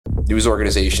news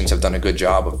organizations have done a good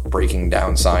job of breaking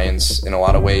down science in a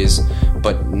lot of ways,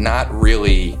 but not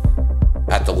really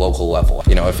at the local level.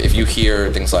 You know, if you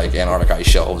hear things like Antarctic ice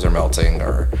shelves are melting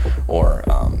or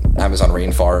Amazon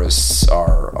rainforests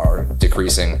are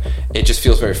decreasing, it just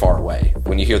feels very far away.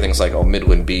 When you hear things like,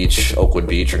 Midland Beach, Oakwood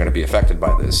Beach are going to be affected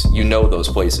by this, you know those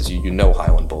places, you know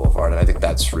Highland Boulevard, and I think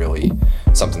that's really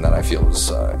something that I feel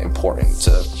is important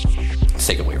to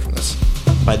take away from this.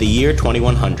 By the year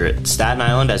 2100, Staten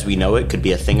Island as we know it could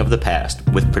be a thing of the past,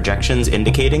 with projections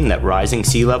indicating that rising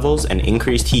sea levels and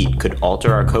increased heat could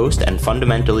alter our coast and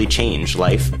fundamentally change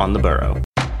life on the borough.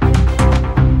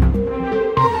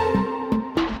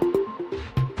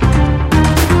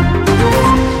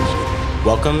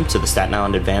 Welcome to the Staten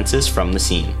Island Advances from the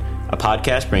Scene, a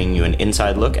podcast bringing you an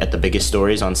inside look at the biggest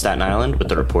stories on Staten Island with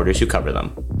the reporters who cover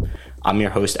them. I'm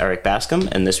your host, Eric Bascom,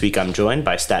 and this week I'm joined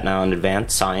by Staten Island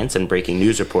Advance science and breaking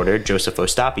news reporter Joseph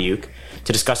Ostapiuk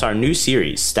to discuss our new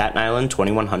series, Staten Island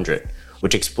 2100,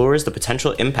 which explores the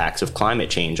potential impacts of climate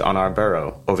change on our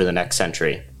borough over the next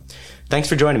century. Thanks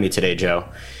for joining me today, Joe.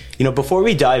 You know, before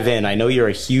we dive in, I know you're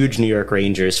a huge New York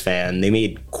Rangers fan. They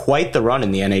made quite the run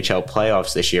in the NHL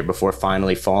playoffs this year before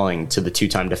finally falling to the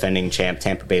two-time defending champ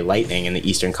Tampa Bay Lightning in the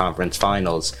Eastern Conference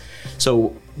Finals.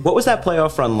 So what was that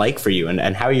playoff run like for you,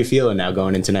 and how are you feeling now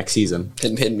going into next season?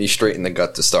 It hit me straight in the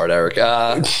gut to start, Eric.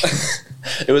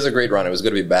 It was a great run. It was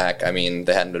good to be back. I mean,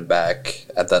 they hadn't been back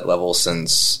at that level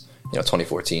since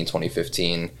 2014,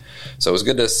 2015. So it was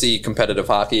good to see competitive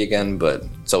hockey again, but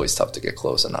it's always tough to get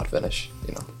close and not finish,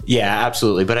 Yeah,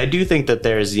 absolutely. But I do think that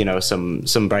there's,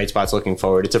 some bright spots looking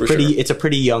forward. It's a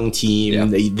pretty young team.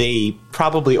 Yeah. They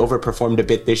probably overperformed a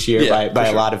bit this year by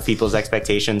a lot of people's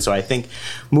expectations. So I think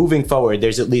moving forward,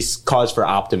 there's at least cause for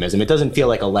optimism. It doesn't feel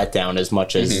like a letdown as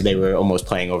much as they were almost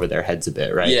playing over their heads a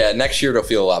bit, right? Yeah, next year it'll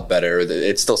feel a lot better.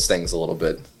 It still stings a little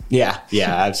bit. Yeah,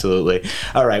 absolutely.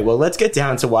 All right, well, let's get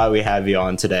down to why we have you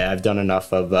on today. I've done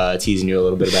enough of teasing you a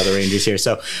little bit about the Rangers here.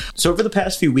 So over the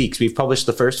past few weeks, we've published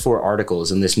the first 4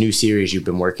 articles in this new series you've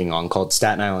been working on called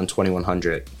Staten Island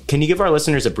 2100. Can you give our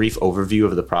listeners a brief overview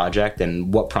of the project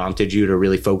and what prompted you to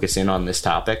really focus in on this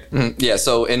topic? Yeah,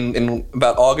 so in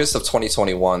about August of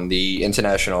 2021, the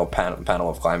International Panel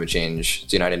of Climate Change,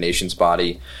 the United Nations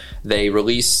body, they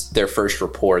released their first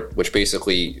report, which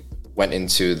basically went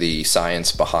into the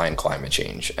science behind climate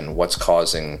change and what's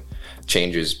causing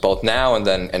changes both now and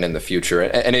in the future.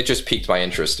 And it just piqued my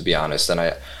interest, to be honest. And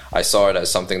I saw it as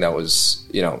something that was,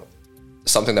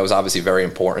 something that was obviously very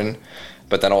important.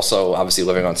 But then also, obviously,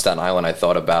 living on Staten Island, I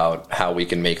thought about how we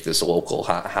can make this local.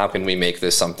 How can we make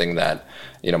this something that,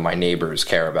 my neighbors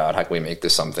care about? How can we make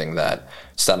this something that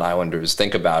Staten Islanders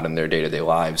think about in their day-to-day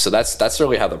lives? So that's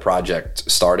really how the project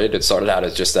started. It started out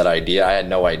as just that idea. I had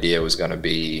no idea it was going to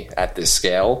be at this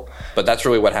scale. But that's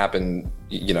really what happened,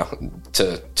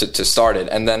 to start it.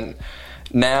 And then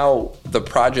now the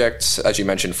project, as you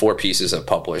mentioned, 4 pieces have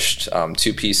published,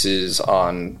 2 pieces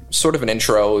on sort of an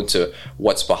intro to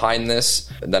what's behind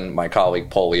this. And then my colleague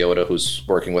Paul Leota, who's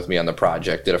working with me on the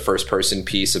project, did a first-person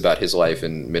piece about his life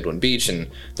in Midland Beach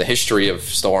and the history of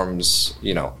storms,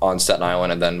 on Staten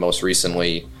Island. And then most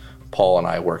recently, Paul and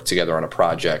I worked together on a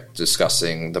project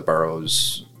discussing the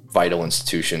borough's vital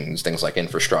institutions, things like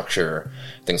infrastructure,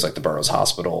 things like the borough's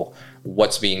hospital,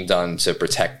 what's being done to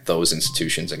protect those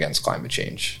institutions against climate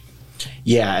change.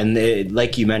 Yeah, and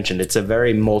like you mentioned, it's a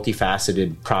very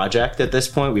multifaceted project at this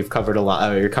point. We've covered a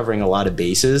lot. You're covering a lot of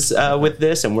bases with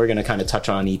this, and we're going to kind of touch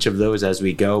on each of those as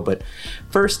we go. But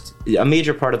first, a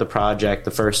major part of the project,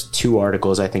 the first 2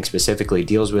 articles, I think specifically,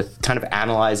 deals with kind of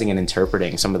analyzing and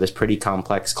interpreting some of this pretty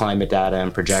complex climate data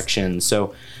and projections.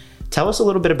 So tell us a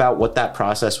little bit about what that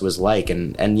process was like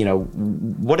and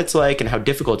what it's like and how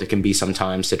difficult it can be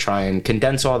sometimes to try and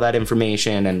condense all that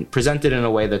information and present it in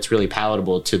a way that's really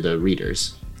palatable to the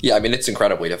readers. Yeah, I mean, it's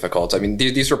incredibly difficult. I mean,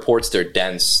 these reports, they're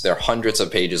dense, they're hundreds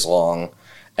of pages long,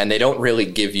 and they don't really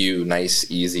give you nice,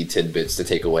 easy tidbits to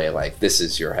take away, like, this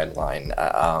is your headline.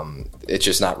 It's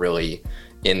just not really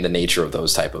in the nature of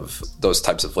those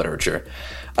types of literature.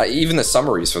 Even the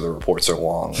summaries for the reports are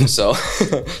long, so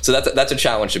that's a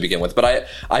challenge to begin with. But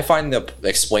I find the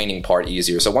explaining part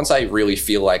easier. So once I really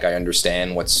feel like I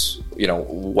understand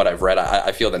what I've read,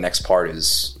 I feel the next part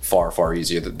is far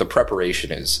easier. The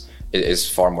preparation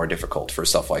is far more difficult for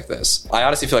stuff like this. I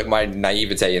honestly feel like my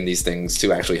naivete in these things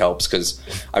too actually helps, because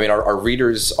I mean our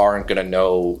readers aren't going to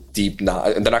know they're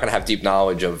not going to have deep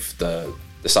knowledge of the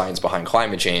science behind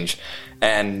climate change.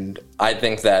 And I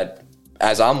think that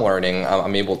as I'm learning,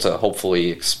 I'm able to hopefully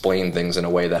explain things in a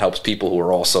way that helps people who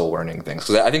are also learning things.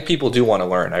 Because I think people do want to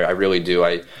learn. I really do.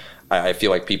 I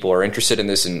feel like people are interested in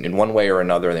this in one way or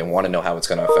another, and they want to know how it's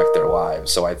going to affect their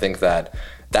lives. So I think that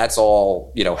that's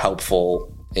all,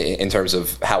 helpful in terms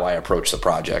of how I approach the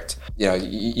project.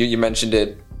 You mentioned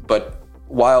it, but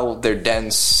while they're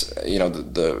dense,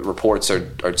 the reports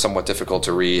are somewhat difficult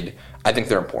to read, I think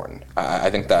they're important. I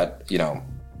think that,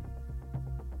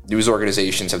 news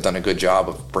organizations have done a good job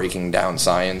of breaking down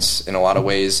science in a lot of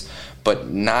ways, but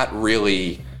not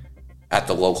really at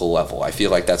the local level. I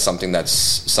feel like that's something that's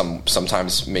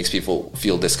sometimes makes people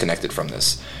feel disconnected from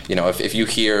this. If you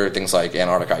hear things like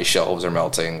Antarctic ice shelves are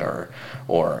melting or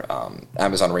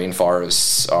Amazon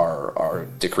rainforests are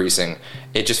decreasing,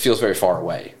 it just feels very far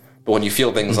away. But when you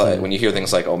hear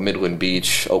things like Midland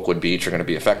Beach, Oakwood Beach are going to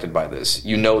be affected by this,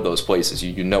 those places,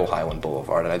 you know Highland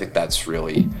Boulevard, and I think that's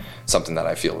really something that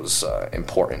I feel is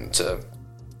important to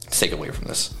take away from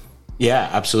this. Yeah,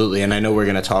 absolutely. And I know we're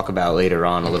going to talk about later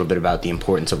on a little bit about the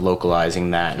importance of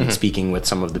localizing that and speaking with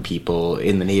some of the people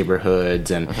in the neighborhoods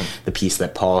and the piece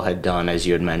that Paul had done, as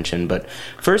you had mentioned. But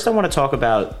first, I want to talk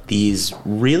about these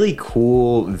really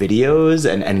cool videos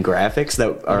and graphics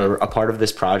that are a part of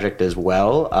this project as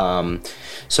well.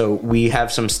 So we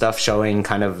have some stuff showing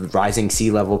kind of rising sea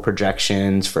level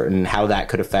projections and how that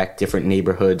could affect different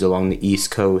neighborhoods along the East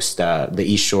Coast, the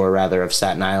East Shore, rather, of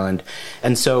Staten Island.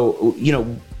 And so,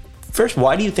 first,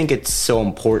 why do you think it's so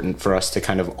important for us to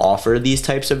kind of offer these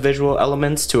types of visual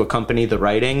elements to accompany the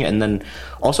writing? And then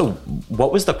also,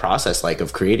 what was the process like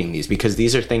of creating these? Because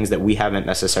these are things that we haven't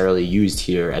necessarily used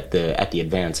here at the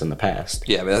Advance in the past.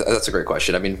 Yeah, that's a great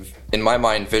question. I mean, in my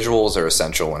mind, visuals are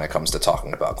essential when it comes to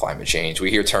talking about climate change.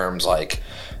 We hear terms like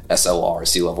SLR,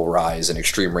 sea level rise, and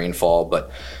extreme rainfall,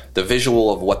 but the visual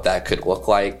of what that could look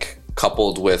like,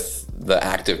 coupled with the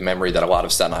active memory that a lot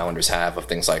of Staten Islanders have of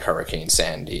things like Hurricane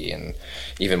Sandy and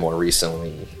even more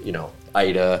recently,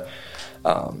 Ida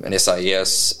and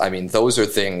Isaias. I mean, those are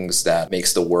things that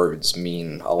makes the words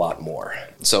mean a lot more.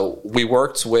 So we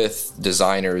worked with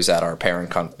designers at our parent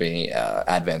company,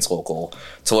 Advance Local,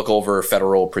 to look over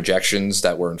federal projections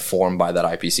that were informed by that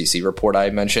IPCC report I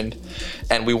mentioned.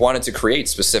 And we wanted to create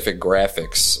specific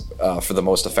graphics for the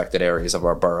most affected areas of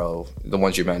our borough. The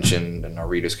ones you mentioned and our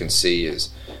readers can see is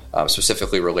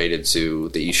specifically related to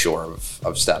the East Shore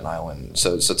of Staten Island.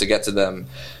 So to get to them,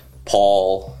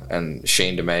 Paul and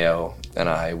Shane DeMeo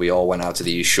and we all went out to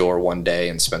the East Shore one day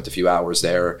and spent a few hours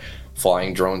there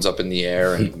flying drones up in the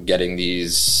air and getting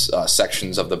these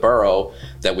sections of the borough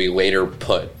that we later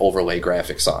put overlay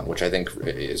graphics on, which I think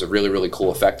is a really, really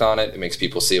cool effect on it. It makes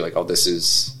people see like, oh, this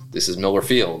is Miller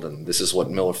Field, and this is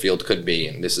what Miller Field could be,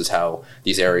 and this is how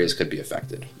these areas could be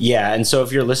affected. Yeah, and so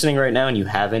if you're listening right now and you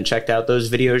haven't checked out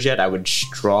those videos yet, I would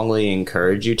strongly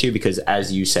encourage you to, because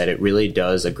as you said, it really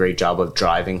does a great job of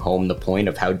driving home the point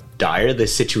of how dire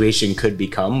this situation could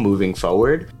become moving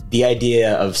forward. The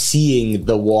idea of seeing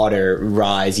the water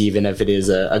rise, even if it is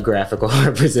a graphical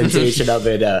representation of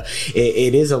it,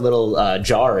 it is a little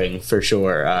jarring for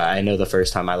sure. I know the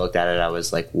first time I looked at it, I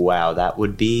was like, wow, that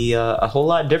would be a whole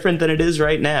lot different than it is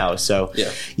right now. So,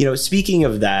 yeah. Speaking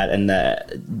of that,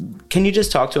 can you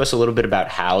just talk to us a little bit about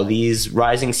how these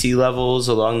rising sea levels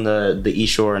along the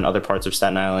East Shore and other parts of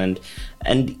Staten Island,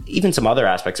 and even some other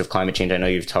aspects of climate change, I know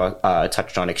you've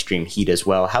touched on extreme heat as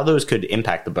well, how those could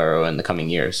impact the borough in the coming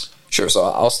years? Sure. So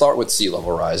I'll start with sea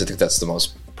level rise. I think that's the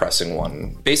most pressing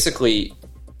one. Basically,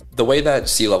 the way that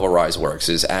sea level rise works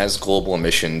is as global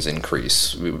emissions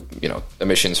increase,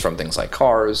 emissions from things like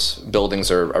cars, buildings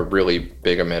are a really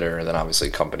big emitter, and then obviously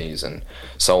companies and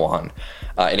so on.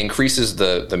 It increases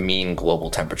the mean global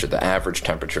temperature, the average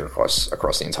temperature across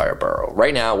the entire borough.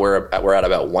 Right now, we're at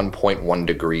about 1.1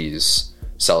 degrees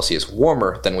Celsius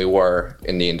warmer than we were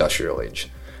in the industrial age.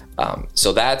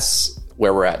 So that's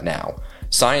where we're at now.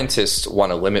 Scientists want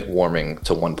to limit warming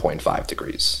to 1.5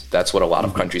 degrees. That's what a lot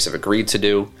of countries have agreed to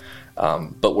do,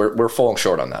 but we're falling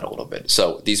short on that a little bit.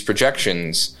 So these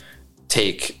projections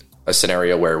take a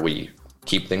scenario where we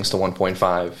keep things to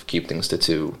 1.5, keep things to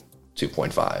 2,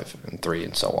 2.5, and 3,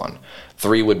 and so on.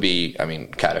 3 would be,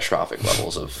 catastrophic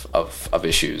levels of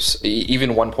issues.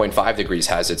 Even 1.5 degrees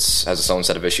has its own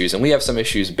set of issues, and we have some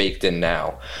issues baked in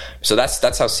now. So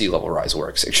that's how sea level rise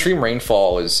works. Extreme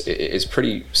rainfall is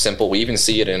pretty simple. We even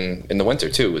see it in the winter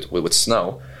too with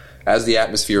snow. As the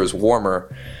atmosphere is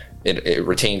warmer, it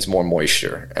retains more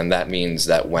moisture, and that means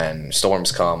that when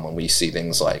storms come, when we see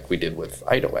things like we did with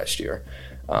Ida last year,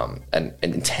 and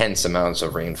intense amounts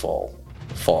of rainfall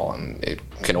fall, and it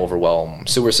can overwhelm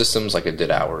sewer systems like it did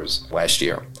ours last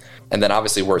year. And then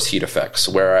obviously worse heat effects,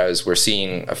 whereas we're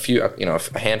seeing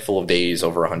a handful of days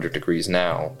over 100 degrees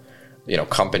now,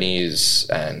 companies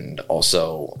and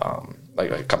also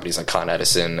like companies like Con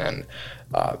Edison and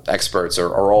experts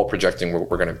are all projecting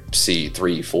we're going to see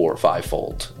 3, 4,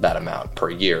 5-fold that amount per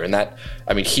year. And that,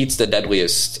 I mean, heat's the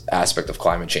deadliest aspect of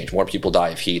climate change. More people die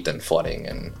of heat than flooding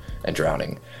and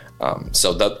drowning.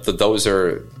 So those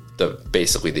are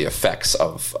basically the effects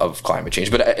of climate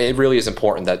change. But it really is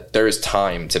important that there is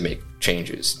time to make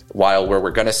changes. While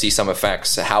we're going to see some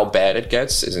effects, how bad it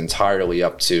gets is entirely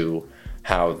up to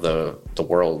how the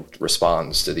world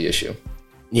responds to the issue.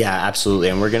 Yeah, absolutely.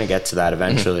 And we're going to get to that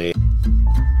eventually.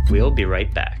 We'll be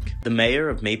right back. The Mayor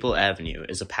of Maple Avenue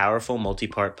is a powerful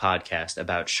multi-part podcast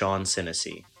about Sean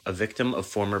Sinisi, a victim of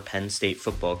former Penn State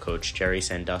football coach Jerry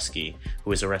Sandusky, who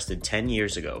was arrested 10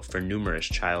 years ago for numerous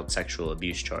child sexual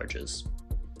abuse charges.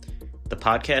 The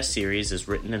podcast series is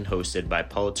written and hosted by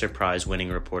Pulitzer Prize-winning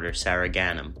reporter Sarah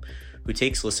Ganim, who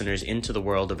takes listeners into the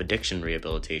world of addiction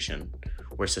rehabilitation,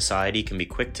 where society can be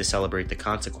quick to celebrate the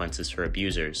consequences for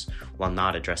abusers while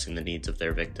not addressing the needs of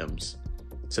their victims.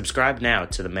 Subscribe now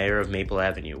to The Mayor of Maple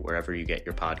Avenue wherever you get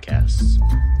your podcasts.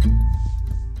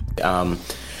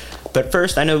 But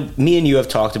first, I know me and you have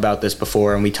talked about this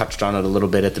before, and we touched on it a little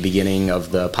bit at the beginning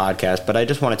of the podcast, but I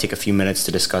just want to take a few minutes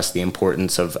to discuss the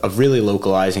importance of really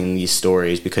localizing these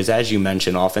stories, because as you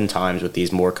mentioned, oftentimes with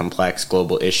these more complex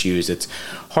global issues, it's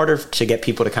harder to get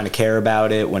people to kind of care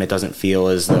about it when it doesn't feel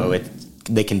as though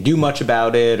they can do much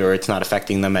about it, or it's not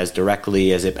affecting them as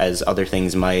directly as other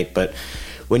things might. But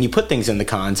when you put things in the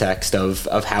context of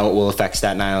how it will affect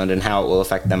Staten Island and how it will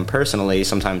affect them personally,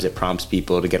 sometimes it prompts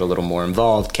people to get a little more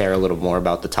involved, care a little more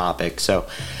about the topic. So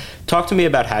talk to me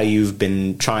about how you've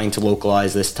been trying to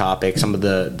localize this topic, some of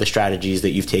the strategies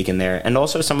that you've taken there, and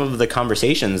also some of the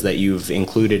conversations that you've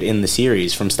included in the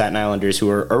series from Staten Islanders who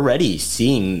are already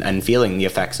seeing and feeling the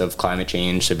effects of climate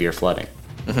change, severe flooding.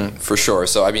 Mm-hmm, for sure.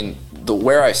 So, I mean,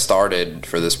 where I started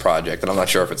for this project, and I'm not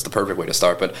sure if it's the perfect way to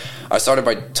start, but I started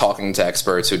by talking to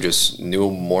experts who just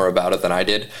knew more about it than I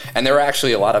did. And there are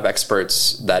actually a lot of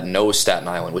experts that know Staten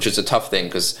Island, which is a tough thing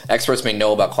because experts may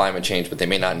know about climate change, but they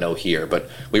may not know here. But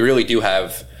we really do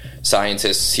have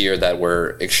scientists here that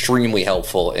were extremely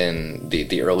helpful in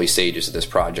the early stages of this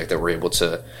project that were able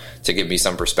to give me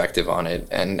some perspective on it.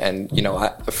 And you know,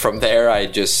 from there, I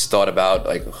just thought about,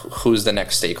 like, who's the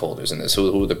next stakeholders in this?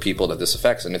 Who are the people that this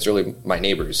affects? And it's really my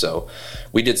neighbors. So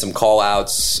we did some call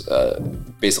outs,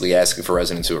 basically asking for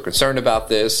residents who are concerned about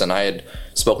this. And I had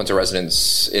spoken to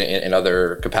residents in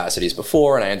other capacities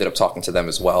before, and I ended up talking to them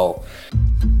as well.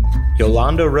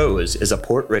 Yolanda Rose is a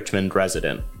Port Richmond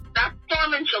resident. That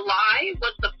storm in July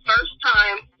was the first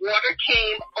time water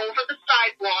came over the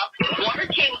sidewalk. Water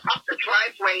came up the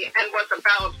driveway and was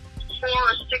about 4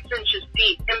 or 6 inches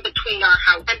deep in between our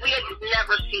house. And we had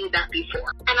never seen that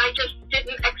before. And I just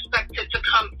didn't expect it to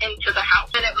come into the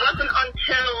house. And it wasn't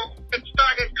until it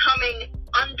started coming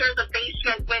under the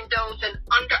basement windows and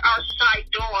under our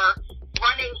side door,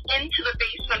 running into the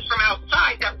basement from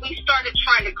outside, that we started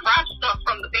trying to grab stuff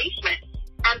from the basement.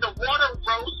 And the water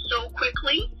rose so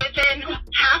quickly. Within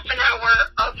half an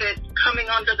hour of it coming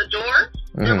under the door,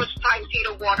 there was 5 feet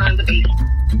of water in the basement.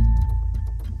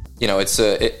 You know, it's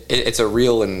a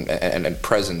real and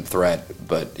present threat,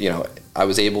 but, you know, I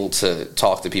was able to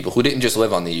talk to people who didn't just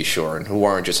live on the East Shore and who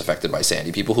weren't just affected by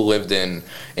Sandy, people who lived in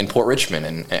Port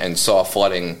Richmond and saw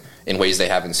flooding in ways they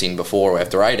haven't seen before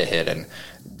after Ida hit. And,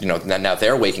 you know, now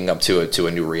they're waking up to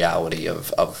a new reality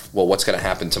of well, what's going to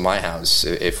happen to my house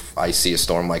if I see a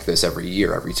storm like this every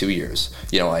year, every 2 years?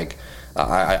 You know, like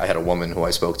I had a woman who I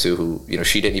spoke to who, you know,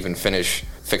 she didn't even finish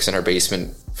fixing her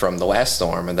basement from the last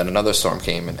storm, and then another storm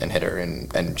came and hit her,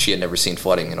 and she had never seen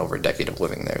flooding in over a decade of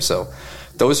living there. So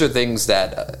those are things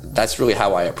that's really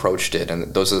how I approached it,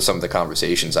 and those are some of the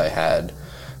conversations I had.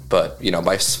 But, you know,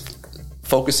 by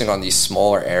focusing on these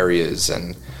smaller areas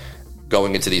and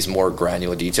going into these more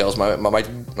granular details,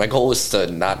 my goal is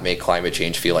to not make climate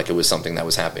change feel like it was something that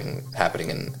was happening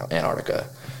in Antarctica.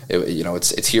 You know,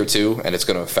 it's here too, and it's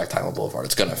going to affect Highland Boulevard.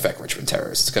 It's going to affect Richmond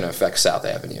Terrace. It's going to affect South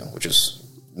Avenue, which is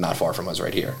not far from us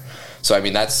right here. So, I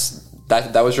mean, that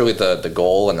was really the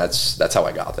goal, and that's how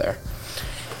I got there.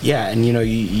 Yeah, and you know,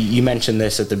 you mentioned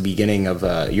this at the beginning of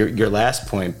your last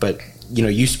point, but you know,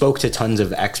 you spoke to tons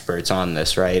of experts on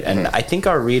this, right? And I think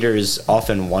our readers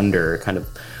often wonder, kind of,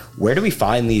 where do we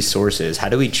find these sources? How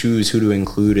do we choose who to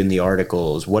include in the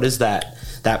articles? What is that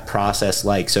process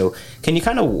like? So can you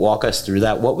kind of walk us through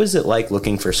that? What was it like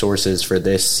looking for sources for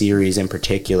this series in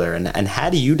particular? And how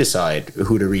do you decide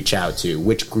who to reach out to?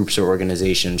 Which groups or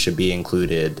organizations should be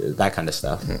included? That kind of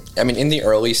stuff. I mean, in the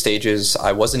early stages,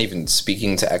 I wasn't even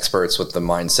speaking to experts with the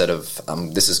mindset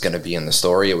of this is going to be in the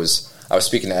story. I was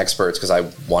speaking to experts because I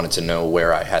wanted to know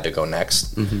where I had to go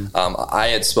next. I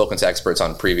had spoken to experts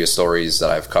on previous stories that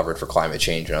I've covered for climate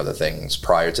change and other things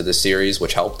prior to this series,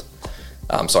 which helped.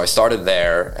 So I started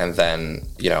there, and then,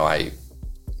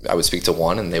 I would speak to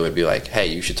one, and they would be like, "Hey,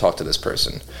 you should talk to this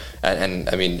person." And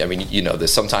I mean,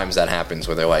 there's sometimes that happens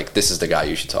where they're like, "This is the guy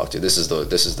you should talk to. This is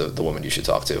the woman you should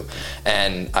talk to."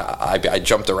 And I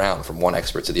jumped around from one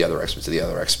expert to the other expert to the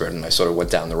other expert, and I sort of went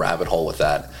down the rabbit hole with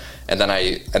that. And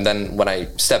then when I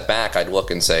step back, I'd look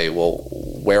and say, "Well,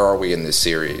 where are we in this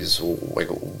series? Like,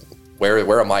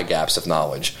 where are my gaps of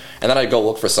knowledge?" And then I'd go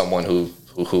look for someone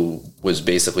who was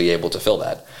basically able to fill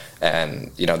that. And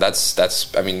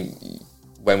that's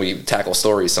when we tackle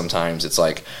stories, sometimes it's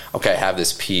like, okay, I have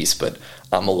this piece, but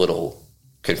I'm a little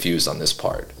confused on this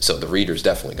part. So the reader's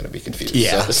definitely going to be confused.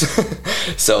 Yeah.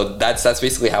 So that's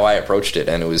basically how I approached it.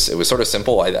 And it was sort of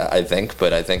simple, I think,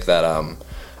 but I think that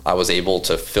I was able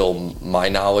to fill my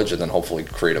knowledge and then hopefully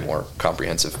create a more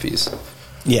comprehensive piece.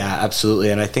 Yeah,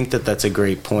 absolutely. And I think that that's a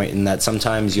great point, in that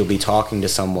sometimes you'll be talking to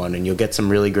someone and you'll get some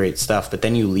really great stuff, but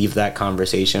then you leave that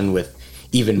conversation with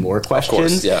even more questions. Of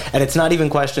course, yeah. And it's not even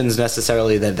questions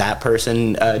necessarily that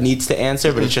person needs to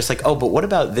answer, but it's just like, oh, but what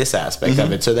about this aspect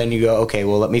of it? So then you go, okay,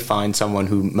 well, let me find someone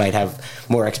who might have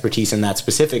more expertise in that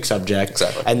specific subject.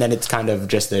 Exactly. And then it's kind of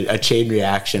just a chain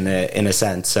reaction in a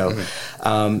sense. So,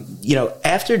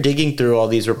 after digging through all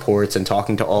these reports and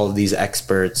talking to all of these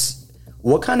experts,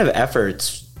 what kind of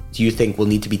efforts do you think will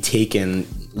need to be taken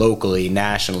locally,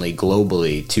 nationally,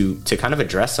 globally to kind of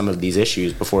address some of these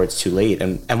issues before it's too late?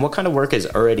 And what kind of work is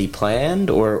already planned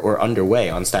or underway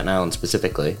on Staten Island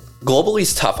specifically? Globally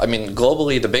is tough. I mean,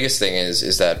 globally, the biggest thing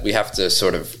is that we have to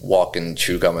sort of walk and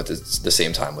chew gum at the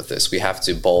same time with this. We have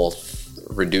to both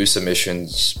reduce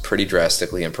emissions pretty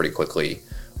drastically and pretty quickly,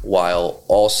 while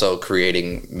also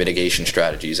creating mitigation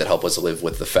strategies that help us live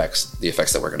with the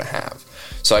effects that we're going to have.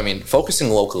 So, I mean, focusing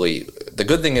locally, the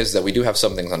good thing is that we do have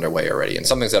some things underway already, and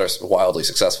some things that are wildly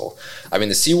successful. I mean,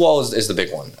 the seawall is the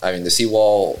big one. I mean, the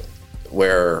seawall,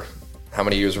 where how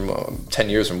many years removed? 10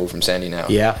 years removed from Sandy now.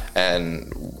 Yeah.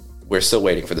 And we're still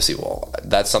waiting for the seawall.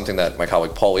 That's something that my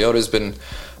colleague Paul Leota has been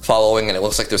following, and it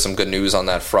looks like there's some good news on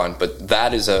that front. But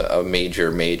that is a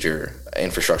major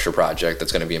infrastructure project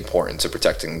that's going to be important to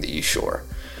protecting the East Shore.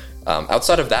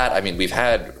 Outside of that, I mean, we've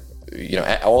had,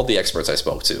 all the experts I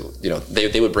spoke to,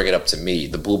 they would bring it up to me,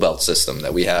 the Blue Belt system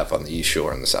that we have on the East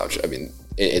Shore and the South Shore. I mean,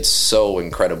 it's so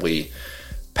incredibly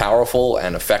powerful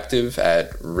and effective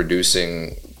at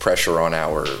reducing pressure on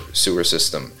our sewer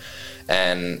system.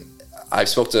 And I've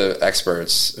spoke to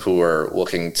experts who are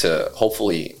looking to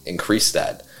hopefully increase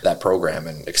that program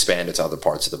and expand it to other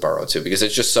parts of the borough too, because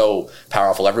it's just so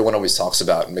powerful. Everyone always talks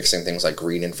about mixing things like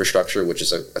green infrastructure, which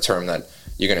is a term that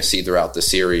you're going to see throughout the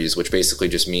series, which basically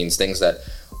just means things that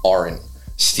aren't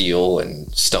steel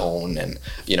and stone and,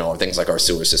 things like our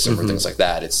sewer system or things like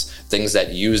that. It's things that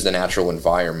use the natural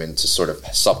environment to sort of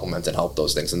supplement and help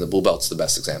those things. And the Blue Belt's the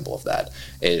best example of that.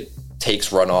 It takes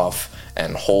runoff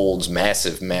and holds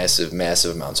massive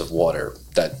amounts of water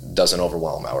that doesn't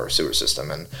overwhelm our sewer system.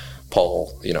 And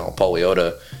Paul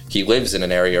Leota, he lives in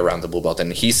an area around the Blue Belt,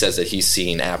 and he says that he's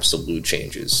seen absolute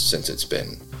changes since it's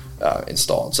been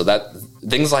installed. So that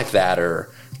things like that are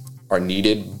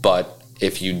needed, but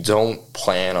if you don't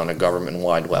plan on a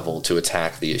government-wide level to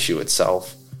attack the issue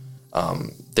itself,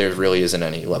 there really isn't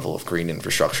any level of green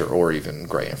infrastructure or even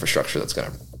gray infrastructure that's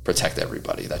going to protect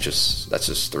everybody. That's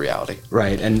just the reality.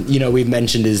 Right. And, we've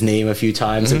mentioned his name a few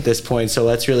times at this point, so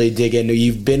let's really dig in.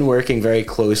 You've been working very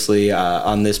closely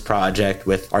on this project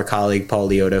with our colleague Paul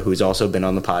Leota, who's also been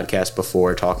on the podcast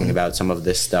before talking about some of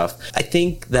this stuff. I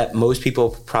think that most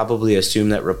people probably assume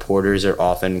that reporters are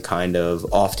often kind of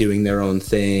off doing their own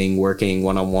thing, working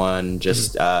one-on-one,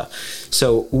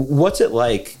 so what's it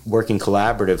like working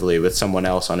collaboratively with someone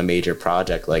else on a major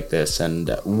project like this, and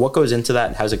what goes into that,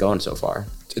 and how's it going so far?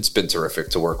 It's been terrific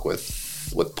to work with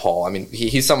Paul. I mean,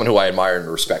 he's someone who I admire and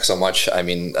respect so much. I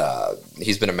mean,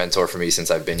 he's been a mentor for me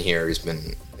since I've been here. He's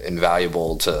been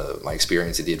invaluable to my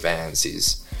experience at the Advance.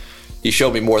 He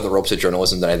showed me more of the ropes of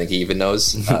journalism than I think he even knows.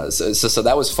 So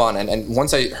that was fun. And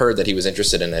once I heard that he was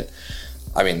interested in it,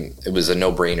 I mean, it was a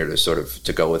no-brainer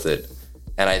to go with it.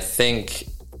 And I think,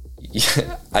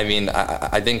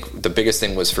 I think the biggest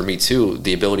thing was for me too,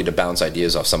 the ability to bounce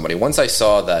ideas off somebody. Once I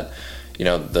saw that,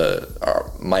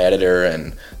 my editor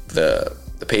and the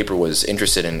paper was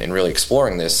interested in really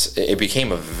exploring this, it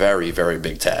became a very, very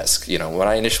big task. When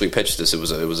I initially pitched this, it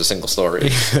was a single story.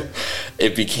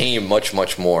 It became much,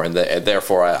 much more, and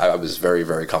therefore I was very,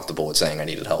 very comfortable with saying I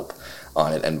needed help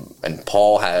on it. And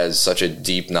Paul has such a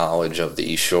deep knowledge of the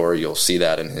East Shore. You'll see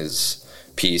that in his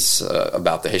piece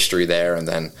about the history there, and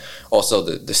then also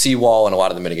the seawall and a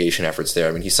lot of the mitigation efforts there.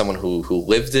 I mean, he's someone who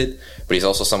lived it, but he's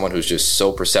also someone who's just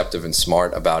so perceptive and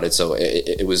smart about it. So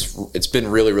it's been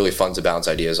really, really fun to bounce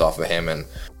ideas off of him. And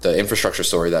the infrastructure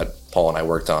story that Paul and I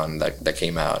worked on that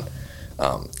came out,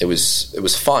 it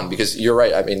was fun because you're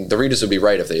right. I mean, the readers would be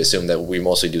right if they assume that we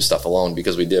mostly do stuff alone,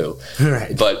 because we do.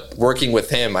 Right. But working with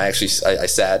him, I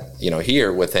sat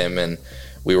here with him, and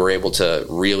we were able to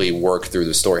really work through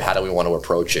the story. How do we want to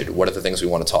approach it? What are the things we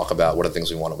want to talk about? What are the things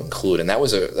we want to include? And that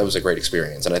was a great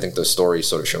experience. And I think the story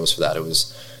sort of shows for that. It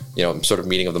was, sort of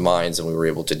meeting of the minds, and we were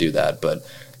able to do that. But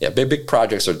yeah, big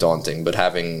projects are daunting, but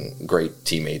having great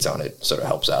teammates on it sort of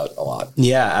helps out a lot.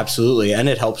 Yeah, absolutely. And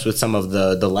it helps with some of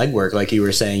the legwork. Like you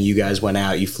were saying, you guys went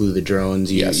out, you flew the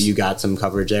drones, you got some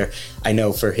coverage there. I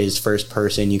know for his first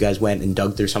person, you guys went and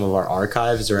dug through some of our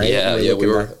archives, right?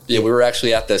 We were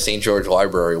actually at the St. George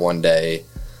Library one day.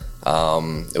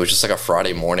 It was just like a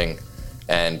Friday morning,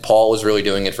 and Paul was really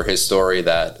doing it for his story,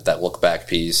 that look back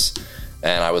piece.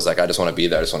 And I was like, I just want to be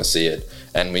there. I just want to see it.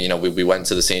 And we went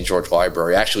to the St. George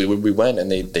Library. Actually, we went,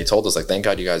 and they told us, like, thank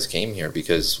God you guys came here,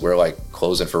 because we're like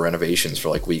closing for renovations for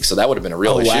like weeks. So that would have been a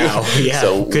real issue. Wow. Yeah.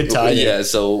 So good timing. Yeah.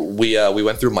 So we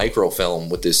went through microfilm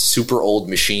with this super old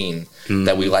machine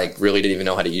that we like really didn't even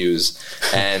know how to use,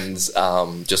 and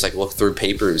just like looked through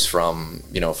papers from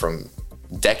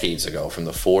decades ago, from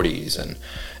the 40s,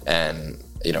 and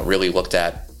really looked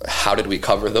at how did we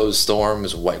cover those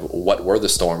storms? What were the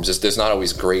storms? There's not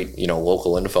always great,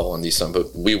 local info on these storms,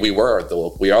 but we are the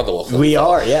local. We info.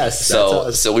 are, yes.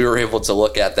 So we were able to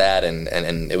look at that, and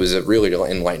it was a really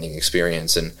enlightening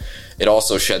experience, and it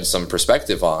also shed some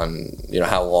perspective on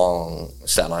how long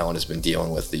Staten Island has been dealing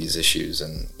with these issues,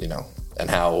 and and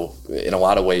how in a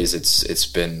lot of ways it's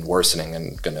been worsening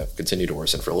and going to continue to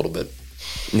worsen for a little bit.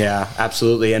 Yeah,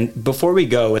 absolutely. And before we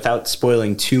go, without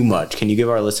spoiling too much, can you give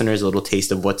our listeners a little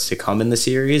taste of what's to come in the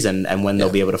series and when they'll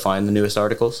be able to find the newest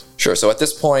articles? Sure. So at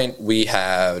this point, we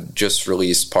have just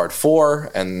released part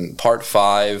 4, and part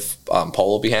 5, Paul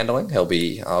will be handling.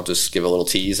 I'll just give a little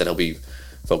tease that he'll be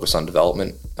focused on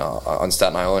development on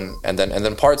Staten Island. And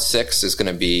then part 6 is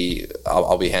going to be,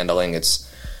 I'll be handling. It's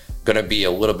going to be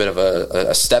a little bit of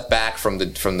a step back from the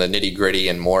nitty gritty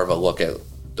and more of a look at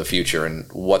the future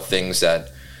and what things that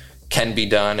can be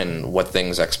done and what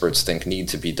things experts think need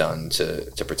to be done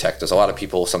to protect us. A lot of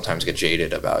people sometimes get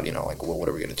jaded about, like, well, what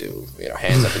are we going to do?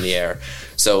 Hands up in the air.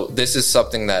 So this is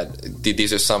something that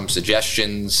these are some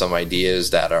suggestions, some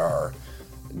ideas that are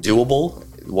doable.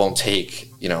 It won't take,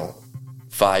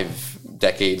 5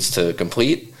 decades to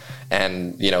complete,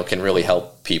 and can really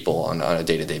help people on a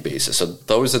day-to-day basis. So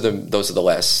those are the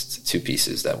last 2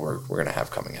 pieces that we're going to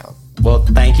have coming out. Well,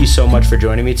 thank you so much for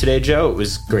joining me today, Joe. It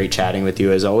was great chatting with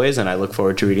you as always, and I look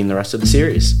forward to reading the rest of the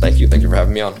series. Thank you for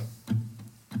having me on.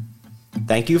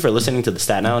 Thank you for listening to the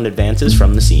Staten Island Advances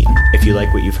from the Scene. If you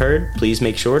like what you've heard, please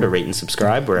make sure to rate and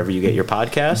subscribe wherever you get your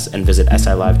podcasts, and visit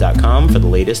silive.com for the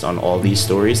latest on all these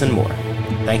stories and more.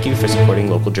 Thank you for supporting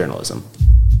local journalism.